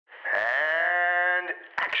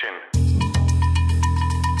Action.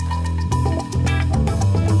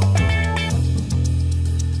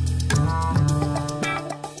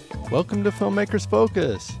 Welcome to Filmmakers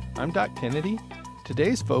Focus. I'm Doc Kennedy.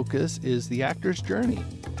 Today's focus is the actor's journey.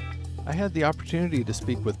 I had the opportunity to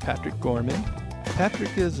speak with Patrick Gorman.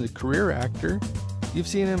 Patrick is a career actor. You've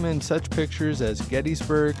seen him in such pictures as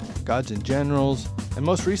Gettysburg, Gods and Generals, and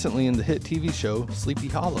most recently in the hit TV show Sleepy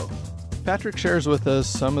Hollow. Patrick shares with us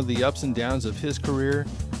some of the ups and downs of his career,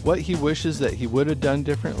 what he wishes that he would have done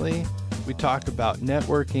differently. We talk about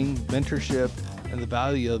networking, mentorship, and the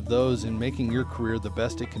value of those in making your career the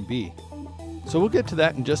best it can be. So we'll get to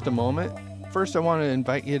that in just a moment. First, I want to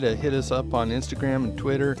invite you to hit us up on Instagram and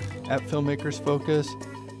Twitter at Filmmakers Focus,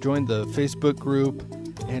 join the Facebook group,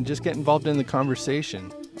 and just get involved in the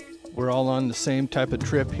conversation. We're all on the same type of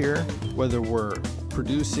trip here, whether we're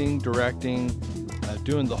producing, directing,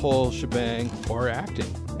 doing the whole shebang, or acting.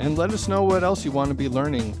 And let us know what else you want to be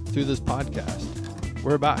learning through this podcast.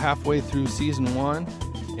 We're about halfway through season 1,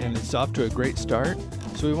 and it's off to a great start.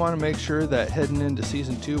 So we want to make sure that heading into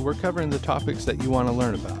season 2, we're covering the topics that you want to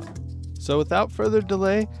learn about. So without further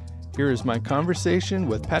delay, here is my conversation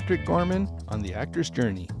with Patrick Gorman on the actor's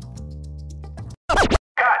journey.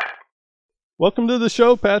 Welcome to the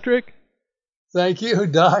show, Patrick. Thank you,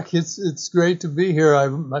 Doc. It's great to be here. I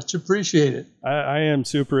much appreciate it. I am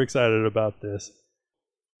super excited about this.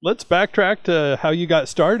 Let's backtrack to how you got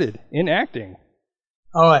started in acting.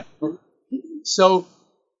 All right. So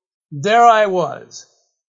there I was,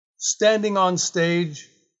 standing on stage,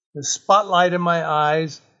 the spotlight in my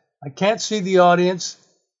eyes. I can't see the audience,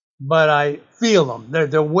 but I feel them.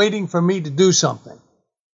 They're waiting for me to do something.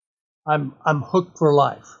 I'm hooked for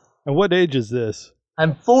life. And what age is this?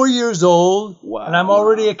 I'm 4 years old, Wow. and I'm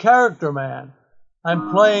already a character man.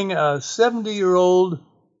 I'm playing a 70-year-old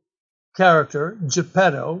character,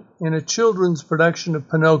 Geppetto, in a children's production of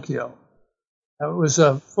Pinocchio. It was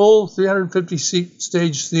a full 350-seat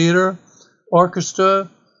stage theater, orchestra,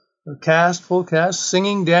 full cast,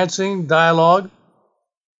 singing, dancing, dialogue.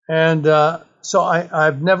 And so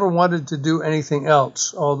I've never wanted to do anything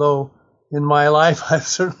else, although in my life I've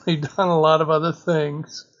certainly done a lot of other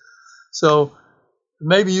things. So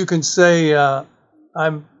maybe you can say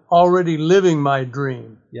I'm already living my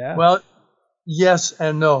dream. Yeah. Well, yes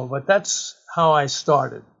and no, but that's how I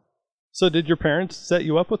started. So did your parents set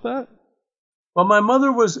you up with that? Well, my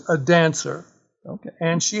mother was a dancer. Okay.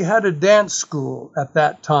 And she had a dance school at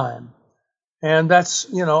that time. And that's,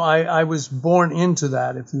 I was born into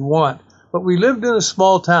that, if you want. But we lived in a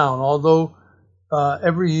small town, although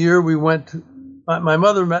every year we went to, my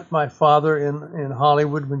mother met my father in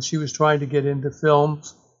Hollywood when she was trying to get into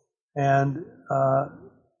films, and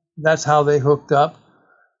that's how they hooked up.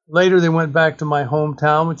 Later they went back to my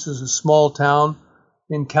hometown, which is a small town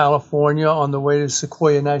in California on the way to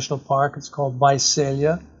Sequoia National Park. It's called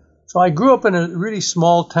Visalia. So I grew up in a really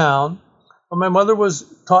small town, but my mother was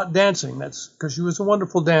taught dancing. That's because she was a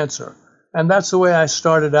wonderful dancer, and that's the way I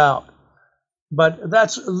started out. But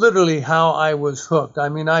that's literally how I was hooked. I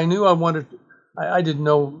mean, I knew I wanted to, I didn't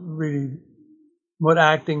know really what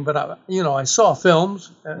acting, but I saw films.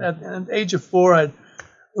 At the age of 4, I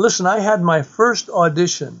had my first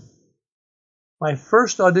audition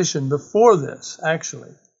before this,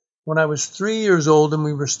 actually, when I was 3 years old and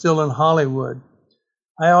we were still in Hollywood.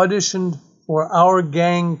 I auditioned for Our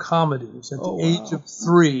Gang comedies at the age of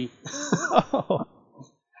 3. Oh.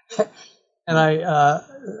 And I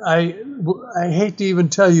hate to even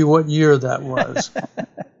tell you what year that was.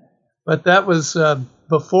 But that was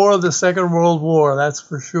before the Second World War, that's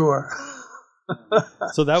for sure.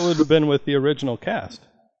 So that would have been with the original cast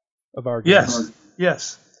of Our Gang.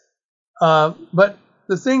 Yes. But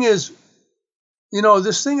the thing is,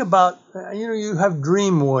 this thing about, you have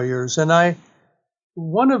dream warriors. And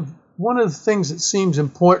one of the things that seems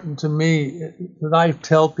important to me that I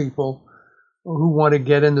tell people who want to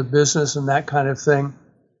get into business and that kind of thing,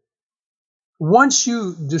 once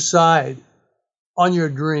you decide on your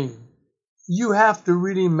dream, you have to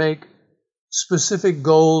really make specific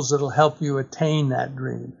goals that'll help you attain that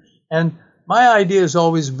dream. And my idea has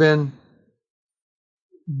always been,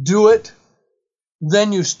 do it,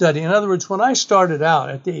 then you study. In other words, when I started out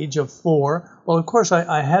at the age of 4, well, of course,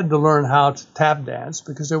 I had to learn how to tap dance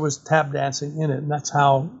because there was tap dancing in it, and that's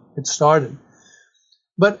how it started.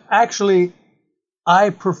 But actually, I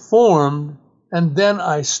performed and then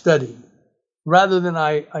I studied, rather than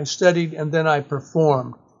I studied and then I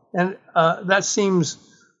performed. And that seems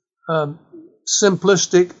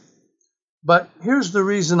simplistic, but here's the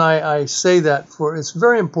reason I say that. It's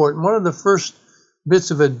very important. One of the first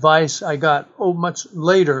bits of advice I got much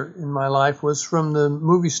later in my life was from the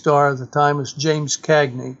movie star at the time, was James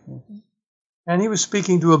Cagney. Mm-hmm. And he was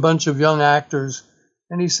speaking to a bunch of young actors,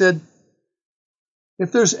 and he said,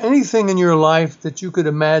 if there's anything in your life that you could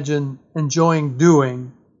imagine enjoying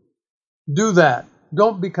doing, do that.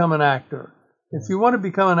 Don't become an actor. If you want to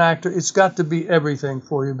become an actor, it's got to be everything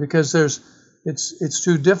for you, because it's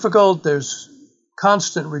too difficult, there's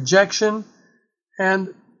constant rejection,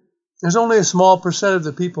 and there's only a small percent of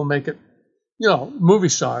the people make it, movie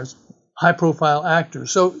stars, high-profile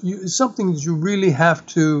actors. So it's something that you really have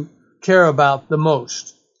to care about the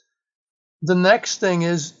most. The next thing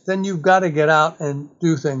is, then you've got to get out and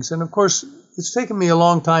do things. And, of course, it's taken me a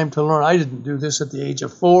long time to learn. I didn't do this at the age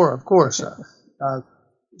of 4, of course.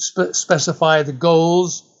 Specify the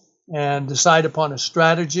goals and decide upon a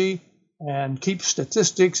strategy and keep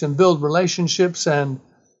statistics and build relationships and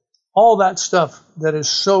all that stuff that is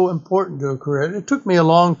so important to a career. It took me a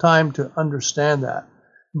long time to understand that.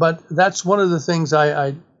 But that's one of the things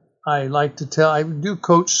I like to tell. I do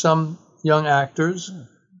coach some young actors,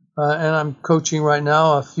 and I'm coaching right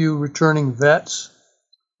now a few returning vets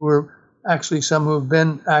who are actually some who have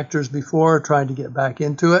been actors before, trying to get back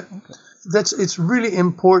into it. Okay. It's really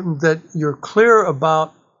important that you're clear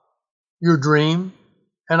about your dream,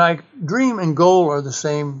 and dream and goal are the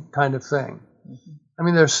same kind of thing. Mm-hmm. I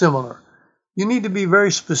mean, they're similar. You need to be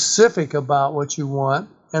very specific about what you want,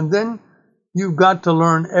 and then you've got to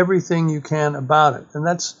learn everything you can about it. And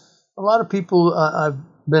that's a lot of people I've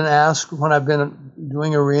been asked when I've been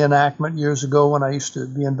doing a reenactment years ago, when I used to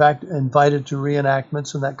be invited to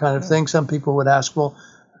reenactments and that kind of thing. Some people would ask, well,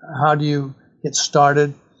 how do you get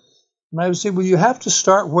started? And I would say, well, you have to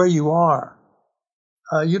start where you are.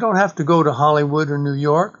 You don't have to go to Hollywood or New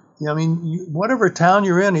York. I mean, whatever town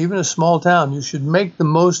you're in, even a small town, you should make the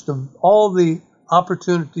most of all the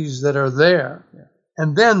opportunities that are there. Yeah.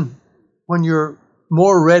 And then when you're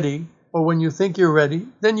more ready, or when you think you're ready,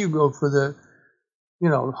 then you go for the,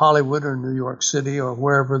 Hollywood or New York City or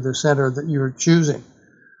wherever the center that you're choosing.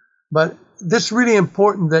 But it's really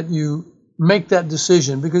important that you make that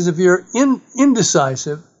decision, because if you're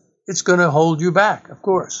indecisive, it's going to hold you back, of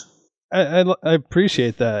course. I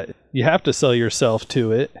appreciate that. You have to sell yourself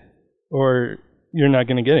to it, or you're not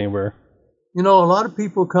going to get anywhere. A lot of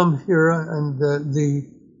people come here, and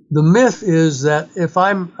the myth is that if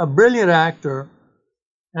I'm a brilliant actor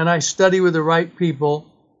and I study with the right people,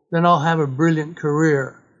 then I'll have a brilliant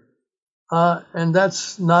career. And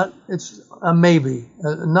that's not, it's a maybe,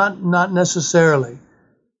 not necessarily.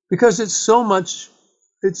 Because it's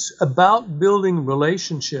about building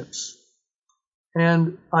relationships.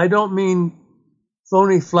 And I don't mean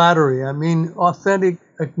phony flattery. I mean authentic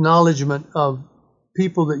acknowledgement of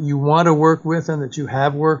people that you want to work with and that you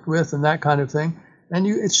have worked with and that kind of thing. And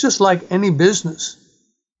it's just like any business.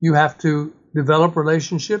 You have to develop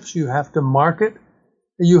relationships. You have to market.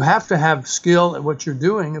 You have to have skill at what you're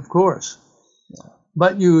doing, of course. Yeah.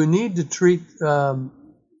 But you need to treat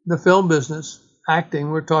the film business,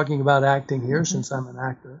 acting, we're talking about acting here, mm-hmm. since I'm an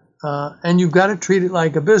actor, and you've got to treat it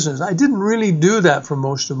like a business. I didn't really do that for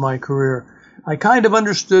most of my career. I kind of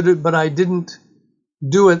understood it, but I didn't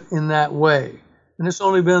do it in that way. And it's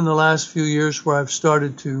only been the last few years where I've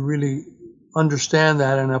started to really understand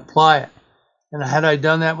that and apply it. And had I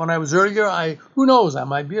done that when I was earlier, who knows, I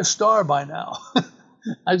might be a star by now.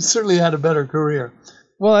 I've certainly had a better career.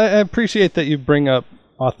 Well, I appreciate that you bring up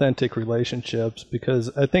authentic relationships, because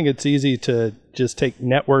I think it's easy to just take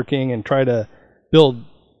networking and try to build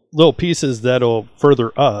little pieces that'll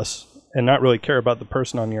further us and not really care about the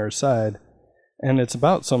person on your side. And it's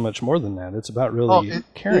about so much more than that. It's about really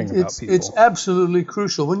caring about people. It's absolutely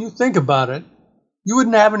crucial. When you think about it, you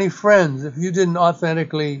wouldn't have any friends if you didn't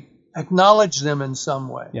authentically acknowledge them in some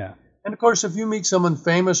way. Yeah. And of course, if you meet someone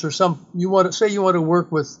famous, or you want to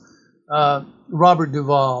work with Robert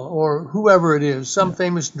Duvall or whoever it is, some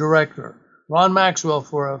famous director, Ron Maxwell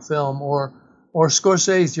for a film, or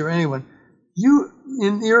Scorsese or anyone,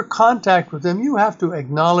 in your contact with them, you have to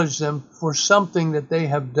acknowledge them for something that they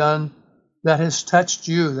have done that has touched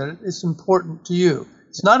you, that it's important to you.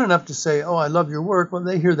 It's not enough to say, oh, I love your work. Well,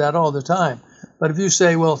 they hear that all the time. But if you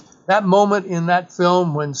say, well, that moment in that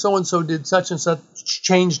film when so-and-so did such and such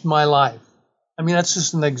changed my life. I mean, that's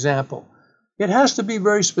just an example. It has to be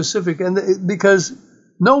very specific, and because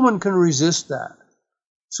no one can resist that.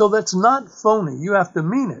 So that's not phony. You have to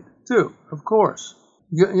mean it, too, of course.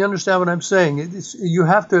 You understand what I'm saying? You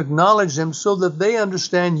have to acknowledge them so that they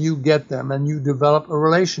understand you get them and you develop a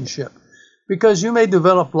relationship. Because you may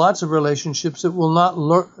develop lots of relationships that will not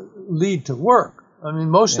lead to work. I mean,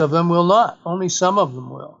 most of them will not. Only some of them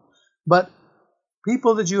will. But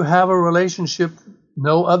people that you have a relationship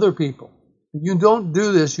know other people. You don't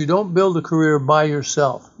do this, you don't build a career by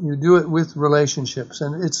yourself. You do it with relationships,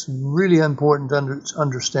 and it's really important to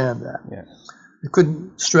understand that. Yeah. I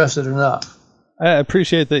couldn't stress it enough. I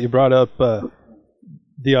appreciate that you brought up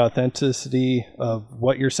the authenticity of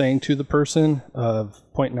what you're saying to the person, of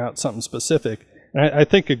pointing out something specific. And I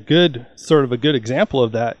think a good example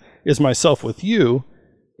of that is myself with you,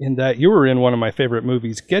 in that you were in one of my favorite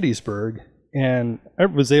movies, Gettysburg, and I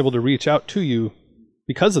was able to reach out to you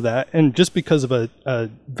because of that, and just because of a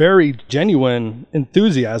very genuine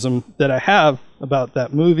enthusiasm that I have about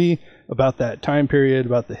that movie, about that time period,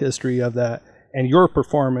 about the history of that, and your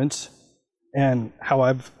performance, and how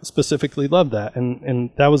I've specifically loved that, and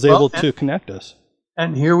that was able to connect us.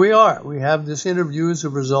 And here we are. We have this interview as a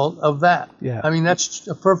result of that. Yeah. I mean, that's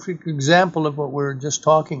a perfect example of what we're just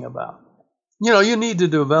talking about. You know, you need to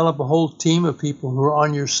develop a whole team of people who are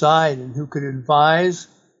on your side and who could advise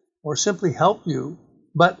or simply help you,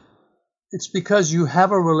 but it's because you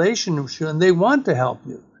have a relationship and they want to help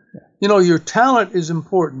you. Yeah. You know, your talent is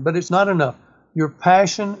important, but it's not enough. Your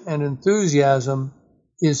passion and enthusiasm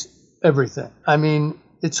is everything. I mean,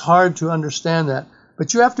 it's hard to understand that,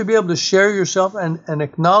 but you have to be able to share yourself, and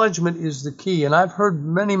acknowledgement is the key. And I've heard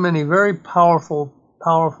many, many very powerful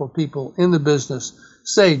people in the business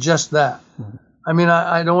say just that. Mm-hmm. I mean,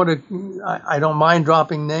 I don't mind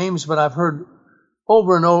dropping names, but I've heard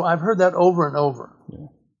that over and over. Yeah.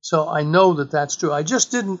 So I know that that's true. I just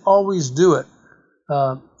didn't always do it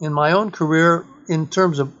in my own career in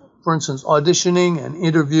terms of, for instance, auditioning and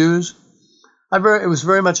interviews. It was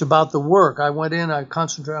very much about the work. I went in, I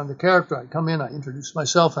concentrated on the character. I'd come in, I introduce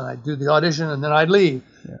myself, and I'd do the audition, and then I'd leave.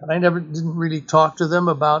 Yeah. But I didn't really talk to them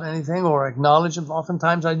about anything or acknowledge them.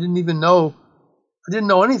 Oftentimes, I didn't know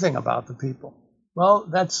anything about the people. Well,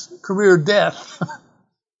 that's career death.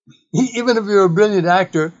 Even if you're a brilliant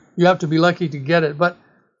actor, you have to be lucky to get it. But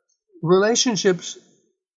relationships,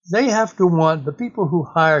 they have to want the people who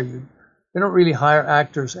hire you. They don't really hire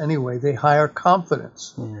actors anyway. They hire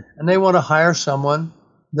confidence. Mm. And they want to hire someone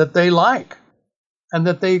that they like and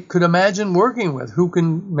that they could imagine working with, who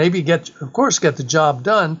can maybe get the job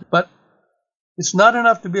done, but it's not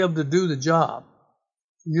enough to be able to do the job.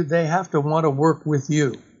 They have to want to work with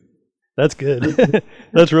you. That's good.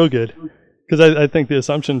 That's real good. Because I think the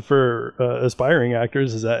assumption for aspiring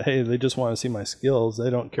actors is that, hey, they just want to see my skills. They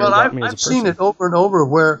don't care about me as a person. I've seen it over and over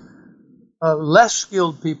where less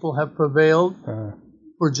skilled people have prevailed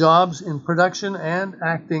for jobs in production and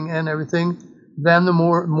acting and everything than the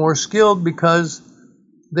more skilled, because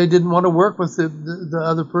they didn't want to work with the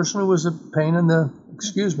other person who was a pain in the,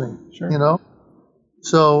 excuse me, sure. You know?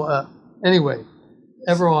 So anyway,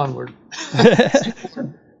 ever onward.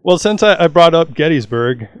 Well, since I brought up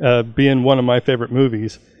Gettysburg being one of my favorite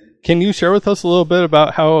movies, can you share with us a little bit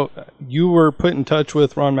about how you were put in touch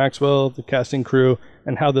with Ron Maxwell, the casting crew,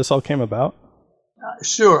 and how this all came about?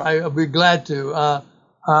 Sure, I'll be glad to.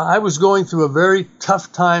 I was going through a very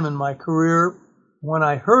tough time in my career when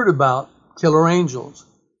I heard about Killer Angels.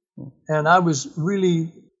 And I was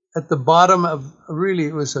really at the bottom of,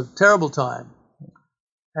 it was a terrible time.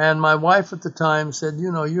 And my wife at the time said,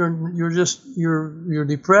 you know, you're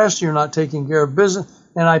depressed, you're not taking care of business.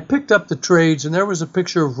 And I picked up the trades, and there was a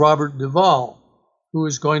picture of Robert Duvall, who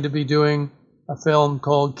was going to be doing a film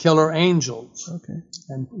called Killer Angels. Okay.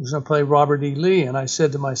 And he was going to play Robert E. Lee. And I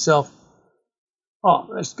said to myself, oh,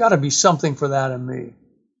 there's got to be something for that in me.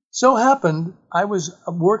 So happened, I was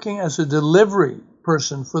working as a delivery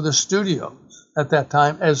person for the studios at that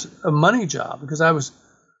time as a money job, because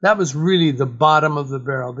that was really the bottom of the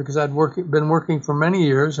barrel, because I'd been working for many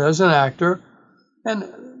years as an actor, and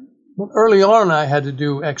early on I had to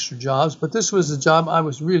do extra jobs, but this was the job I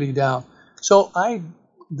was really down. So I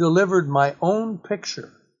delivered my own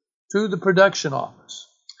picture to the production office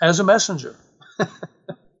as a messenger.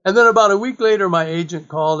 And then about a week later, my agent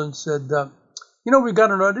called and said, you know, we've got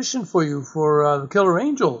an audition for you for Killer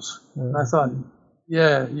Angels. And I thought,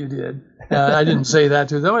 yeah, you did. I didn't say that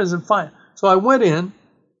to them. I said, fine. So I went in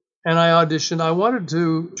and I auditioned. I wanted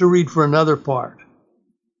to read for another part.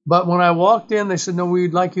 But when I walked in, they said, no,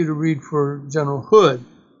 we'd like you to read for General Hood.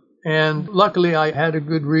 And luckily, I had a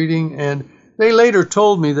good reading. And they later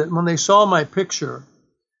told me that when they saw my picture,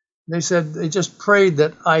 they said they just prayed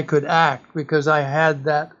that I could act, because I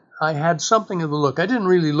had something of the look. I didn't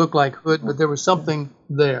really look like Hood, but there was something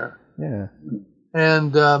there. Yeah.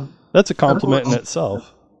 And that's a compliment in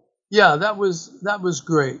itself. Yeah, that was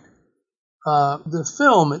great. The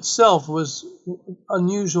film itself was an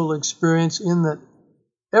unusual experience in that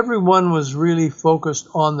everyone was really focused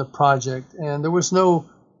on the project, and there was no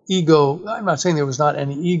ego. I'm not saying there was not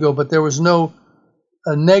any ego, but there was no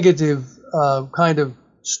a negative kind of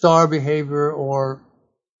star behavior or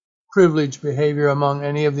privileged behavior among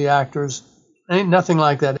any of the actors. Ain't nothing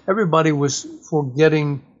like that. Everybody was for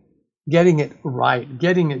getting it right,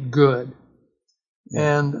 getting it good.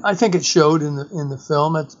 Yeah. And I think it showed in the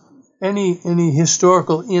film. Any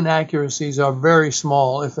historical inaccuracies are very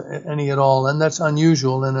small, if any at all, and that's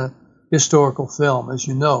unusual in a historical film, as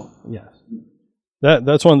you know. Yes.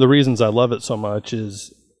 That's one of the reasons I love it so much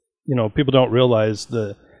is, people don't realize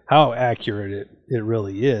how accurate it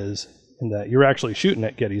really is, and that you're actually shooting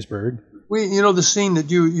at Gettysburg. The scene that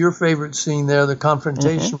your favorite scene there, the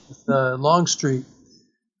confrontation with Longstreet,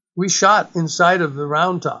 we shot inside of the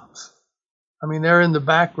Round Tops. I mean, they're in the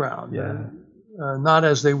background. Yeah. Not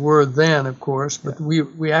as they were then, of course, but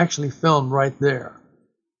we actually filmed right there.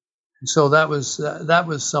 And so that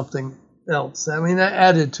was something else. I mean, that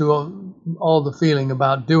added to all the feeling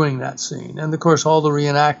about doing that scene. And, of course, all the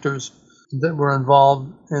reenactors that were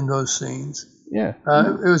involved in those scenes. Yeah.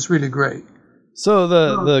 It was really great. So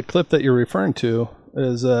the clip that you're referring to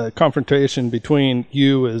is a confrontation between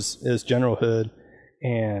you as General Hood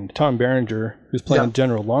and Tom Berenger, who's playing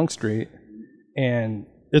General Longstreet. And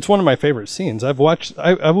it's one of my favorite scenes. I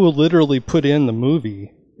will literally put in the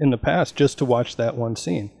movie in the past just to watch that one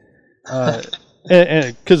scene. And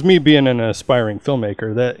because me being an aspiring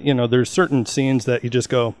filmmaker, that there's certain scenes that you just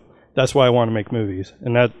go, that's why I want to make movies,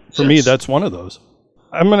 and that for me that's one of those.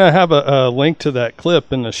 I'm gonna have a link to that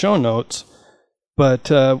clip in the show notes, but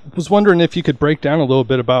was wondering if you could break down a little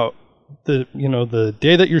bit about the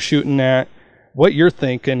day that you're shooting at, what you're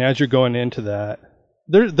thinking as you're going into that.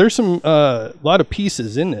 There's some lot of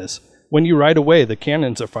pieces in this. When you ride away, the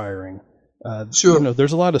cannons are firing. Sure.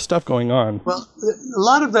 There's a lot of stuff going on. Well, a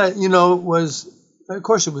lot of that, was, of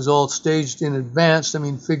course, it was all staged in advance. I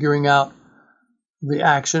mean, figuring out the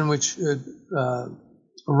action, which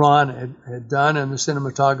Ron had done, and the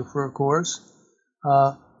cinematographer, of course,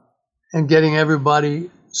 and getting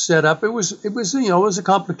everybody set up. It was a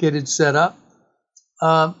complicated setup.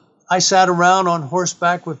 I sat around on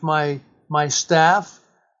horseback with my staff,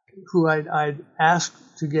 who I'd asked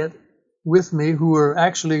to get with me, who were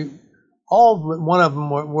actually one of them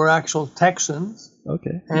were actual Texans.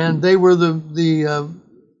 Okay. And they were the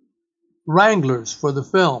wranglers for the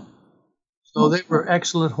film. So they were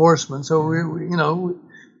excellent horsemen. So we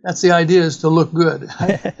that's the idea, is to look good.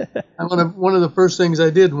 One of the first things I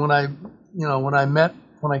did when I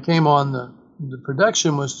came on the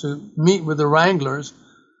production was to meet with the wranglers,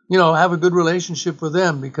 have a good relationship with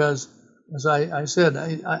them, because as I said,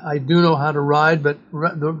 I do know how to ride, but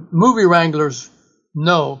the movie wranglers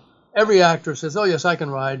know. Every actor says, "Oh yes, I can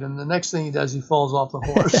ride," and the next thing he does, he falls off the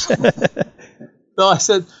horse. So I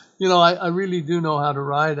said, I really do know how to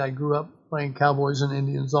ride. I grew up playing cowboys and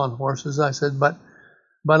Indians on horses. I said, but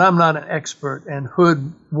I'm not an expert, and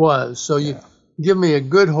Hood was. So you give me a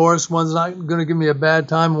good horse, one's not going to give me a bad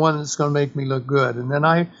time, one that's going to make me look good. And then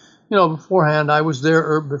beforehand, I was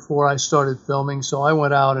there before I started filming, so I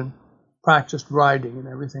went out and practiced riding and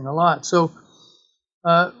everything a lot. So,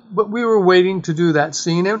 but we were waiting to do that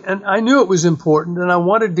scene, and I knew it was important, and I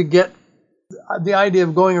wanted to get the idea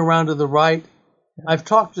of going around to the right. I've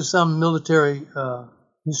talked to some military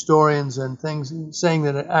historians and things saying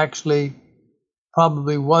that it actually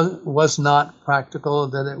probably was not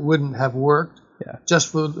practical, that it wouldn't have worked,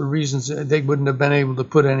 just for the reasons that they wouldn't have been able to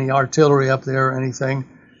put any artillery up there or anything.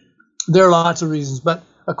 There are lots of reasons, but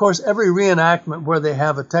of course every reenactment where they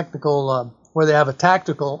have a tactical,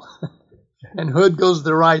 and Hood goes to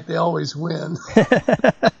the right, they always win.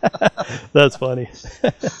 That's funny.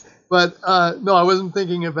 But no, I wasn't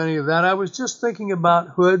thinking of any of that. I was just thinking about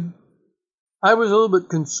Hood. I was a little bit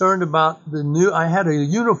concerned about I had a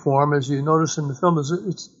uniform, as you notice in the film.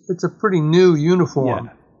 It's a pretty new uniform.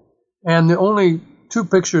 Yeah. And the only two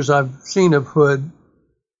pictures I've seen of Hood,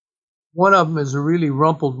 one of them is a really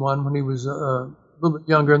rumpled one when he was a little bit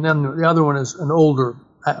younger, and then the other one is an older.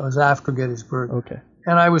 It was after Gettysburg. Okay.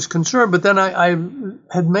 And I was concerned, but then I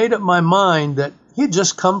had made up my mind that he'd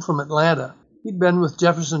just come from Atlanta. He'd been with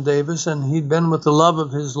Jefferson Davis, and he'd been with the love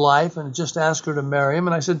of his life, and just asked her to marry him.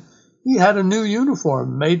 And I said, he had a new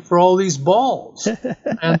uniform made for all these balls.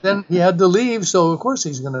 And then he had to leave, so of course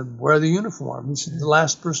he's going to wear the uniform. He said the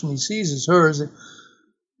last person he sees is hers.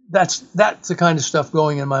 That's the kind of stuff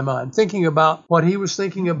going in my mind. Thinking about what he was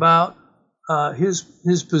thinking about, his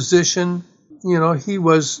position. He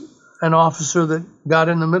was an officer that got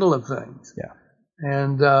in the middle of things. Yeah.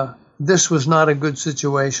 And this was not a good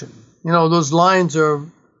situation. Those lines are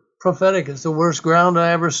prophetic. It's the worst ground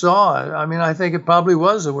I ever saw. I mean, I think it probably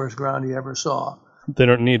was the worst ground he ever saw. They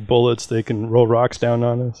don't need bullets. They can roll rocks down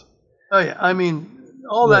on us. Oh, yeah. I mean,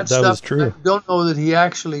 all that stuff. Was true. I don't know that he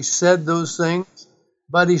actually said those things,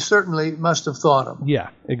 but he certainly must have thought them. Yeah,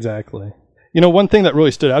 exactly. You know, one thing that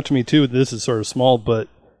really stood out to me too, this is sort of small, but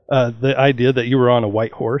the idea that you were on a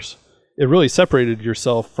white horse, it really separated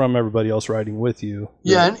yourself from everybody else riding with you.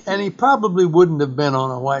 Yeah, and he probably wouldn't have been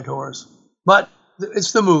on a white horse. But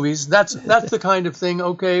it's the movies. That's the kind of thing,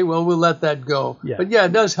 okay, well, we'll let that go. Yeah. But yeah,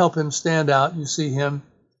 it does help him stand out. You see him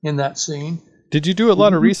in that scene. Did you do a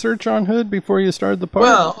lot of research on Hood before you started the part?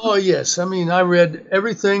 Well, oh yes. I mean, I read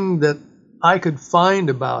everything that I could find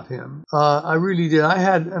about him. I really did. I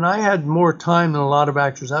had more time than a lot of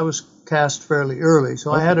actors. I was cast fairly early,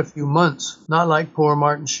 so I had a few months, not like poor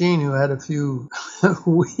Martin Sheen, who had a few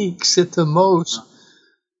weeks at the most.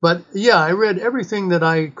 But yeah, I read everything that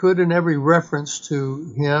I could and every reference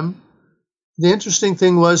to him. The interesting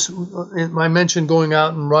thing was, I mentioned going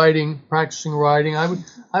out and riding, practicing riding.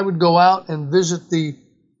 I would go out and visit the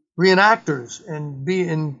reenactors and be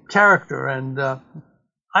in character, and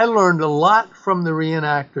I learned a lot from the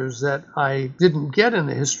reenactors that I didn't get in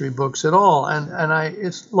the history books at all. And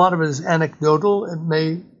it's a lot of it is anecdotal.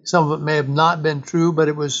 Some of it may have not been true, but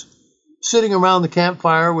it was sitting around the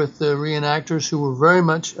campfire with the reenactors who were very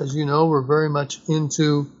much, as you know, were very much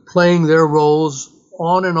into playing their roles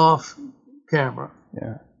on and off camera.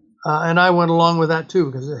 Yeah. And I went along with that too,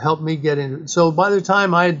 because it helped me get into it. So by the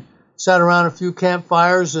time I'd sat around a few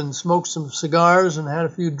campfires and smoked some cigars and had a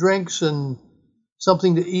few drinks and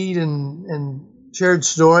something to eat and shared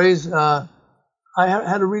stories, I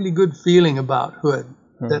had a really good feeling about Hood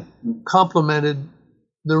that complemented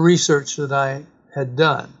the research that I had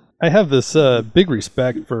done. I have this big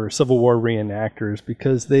respect for Civil War reenactors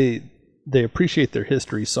because they appreciate their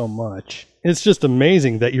history so much. It's just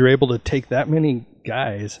amazing that you're able to take that many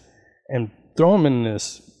guys and throw them in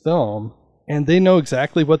this film, and they know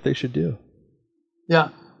exactly what they should do. Yeah.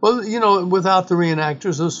 Well, you know, without the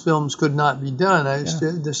reenactors, those films could not be done.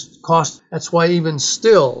 That's why even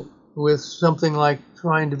still, with something like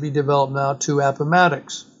trying to be developed now, 2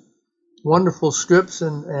 Appomattox, wonderful scripts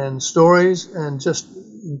and stories and just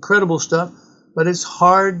incredible stuff, but it's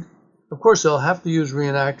hard. Of course, they'll have to use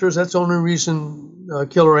reenactors. That's the only reason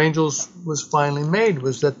Killer Angels was finally made,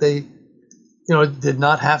 was that they, did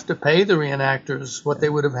not have to pay the reenactors what they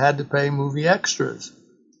would have had to pay movie extras.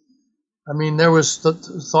 I mean, there was the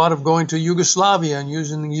thought of going to Yugoslavia and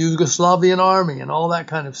using the Yugoslavian army and all that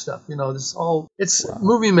kind of stuff.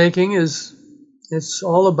 Movie making it's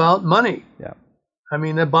all about money. Yeah. I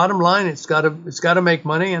mean, the bottom line, it's got to make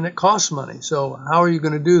money, and it costs money. So how are you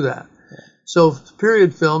going to do that? Yeah. So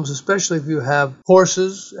period films, especially if you have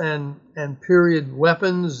horses and period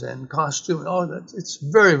weapons and costume, it's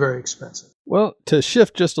very, very expensive. Well, to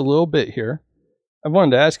shift just a little bit here, I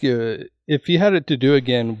wanted to ask you, if you had it to do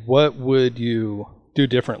again, what would you do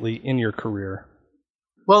differently in your career?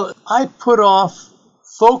 Well, I put off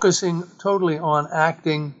focusing totally on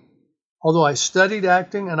acting, although I studied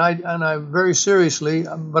acting and I very seriously,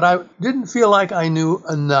 but I didn't feel like I knew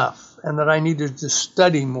enough and that I needed to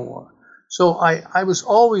study more. So I was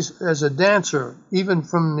always, as a dancer, even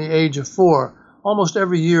from the age of 4, almost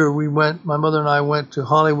every year my mother and I went to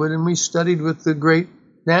Hollywood and we studied with the great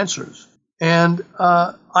dancers. And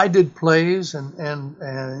I did plays and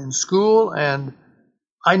in school, and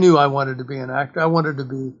I knew I wanted to be an actor. I wanted to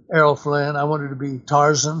be Errol Flynn. I wanted to be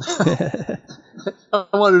Tarzan. I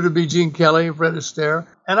wanted to be Gene Kelly, Fred Astaire.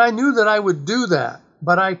 And I knew that I would do that.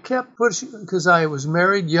 But I kept pushing because I was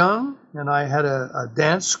married young, and I had a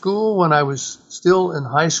dance school when I was still in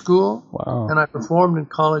high school. Wow. And I performed in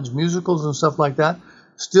college musicals and stuff like that.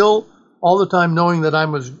 Still, all the time knowing that I'm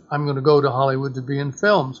going to go to Hollywood to be in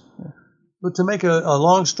films. Yeah. But to make a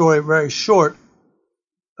long story very short,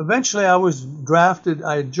 eventually I was drafted.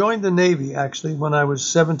 I joined the Navy actually when I was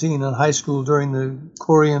 17 in high school during the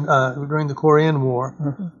Korean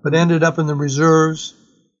War, but ended up in the reserves.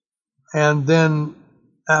 And then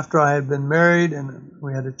after I had been married and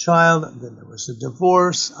we had a child, and then there was a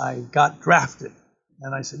divorce, I got drafted.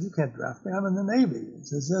 And I said, "You can't draft me. I'm in the Navy." He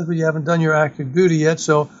says, "Well, you haven't done your active duty yet."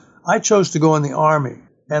 So I chose to go in the Army,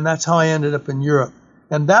 and that's how I ended up in Europe.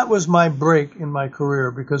 And that was my break in my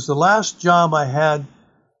career, because the last job I had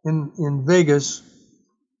in Vegas,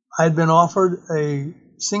 I'd been offered a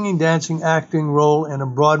singing, dancing, acting role in a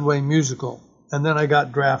Broadway musical, and then I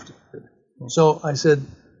got drafted. So I said,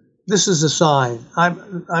 "This is a sign.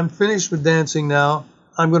 I'm finished with dancing now.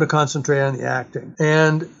 I'm going to concentrate on the acting."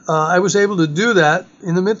 And I was able to do that.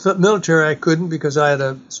 In the military, I couldn't, because I had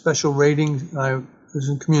a special rating. I was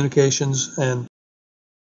in communications, and